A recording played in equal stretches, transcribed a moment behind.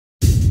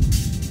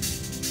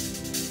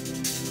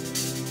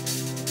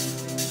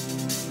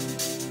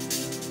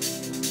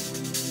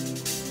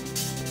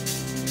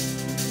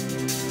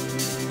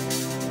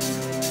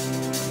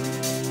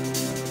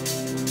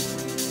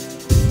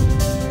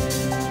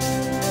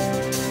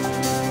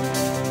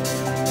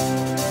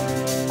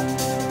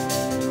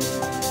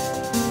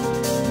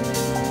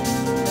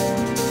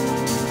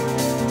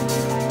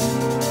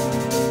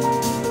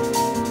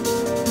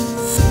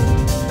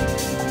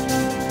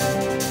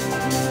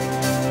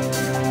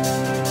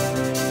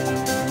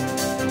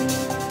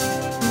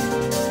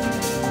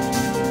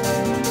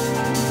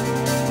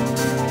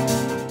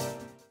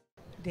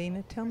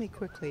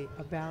quickly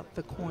about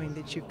the coin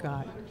that you've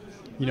got.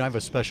 You know, I have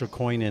a special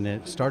coin in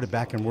it. It started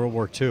back in World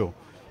War II.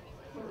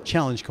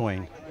 Challenge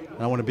coin.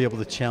 And I want to be able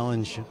to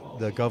challenge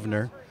the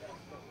governor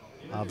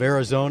of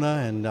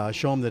Arizona and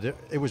show him that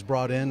it was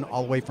brought in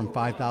all the way from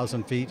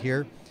 5,000 feet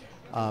here.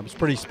 It's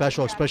pretty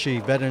special, especially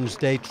Veterans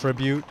Day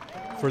tribute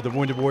for the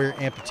Wounded Warrior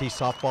Amputee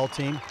softball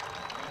team.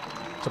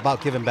 It's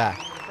about giving back.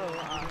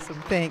 Oh,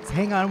 awesome. Thanks.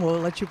 Hang on, we'll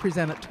let you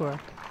present it to her.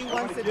 He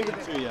wants to give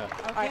it to you.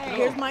 All right,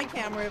 here's my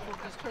camera. If we'll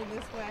just turn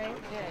this way.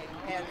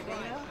 And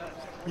Dana?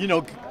 You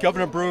know,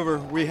 Governor Brewer,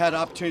 we had an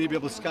opportunity to be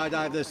able to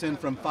skydive this in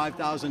from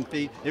 5,000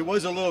 feet. It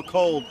was a little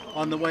cold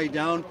on the way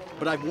down,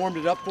 but I've warmed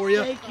it up for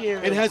you. Thank you.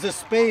 It has a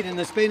spade, and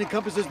the spade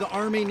encompasses the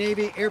Army,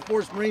 Navy, Air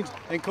Force, Marines,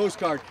 and Coast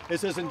Guard. It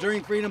says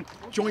Enduring Freedom,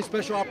 Joint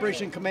Special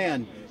Operation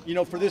Command. You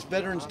know, for this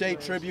Veterans Day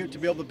tribute, to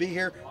be able to be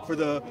here for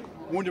the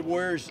Wounded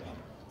Warriors,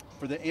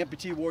 for the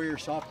Amputee Warrior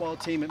softball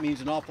team, it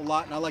means an awful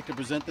lot, and I'd like to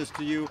present this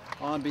to you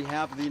on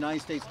behalf of the United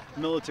States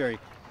military.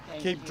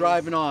 Keep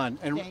driving on,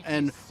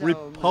 and so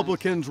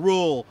Republicans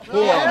rule.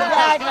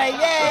 Exactly,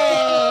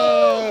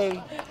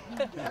 yay!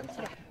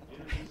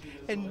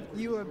 And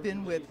you have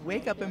been with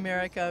Wake Up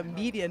America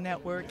Media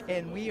Network,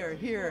 and we are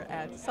here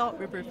at Salt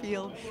River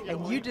Field,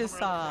 and you just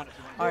saw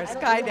our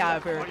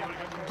skydiver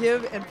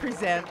give and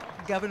present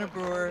Governor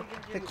Brewer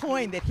the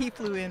coin that he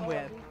flew in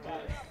with.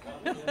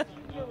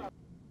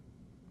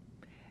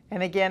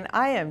 And again,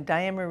 I am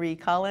Dianemarie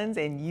Collins,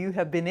 and you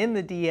have been in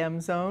the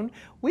DM Zone.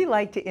 We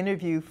like to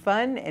interview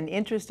fun and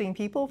interesting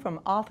people,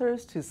 from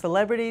authors to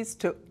celebrities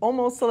to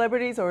almost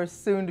celebrities or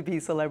soon-to-be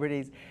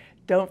celebrities.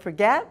 Don't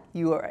forget,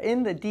 you are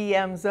in the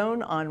DM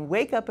Zone on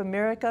Wake Up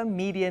America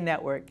Media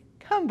Network.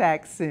 Come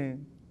back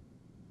soon.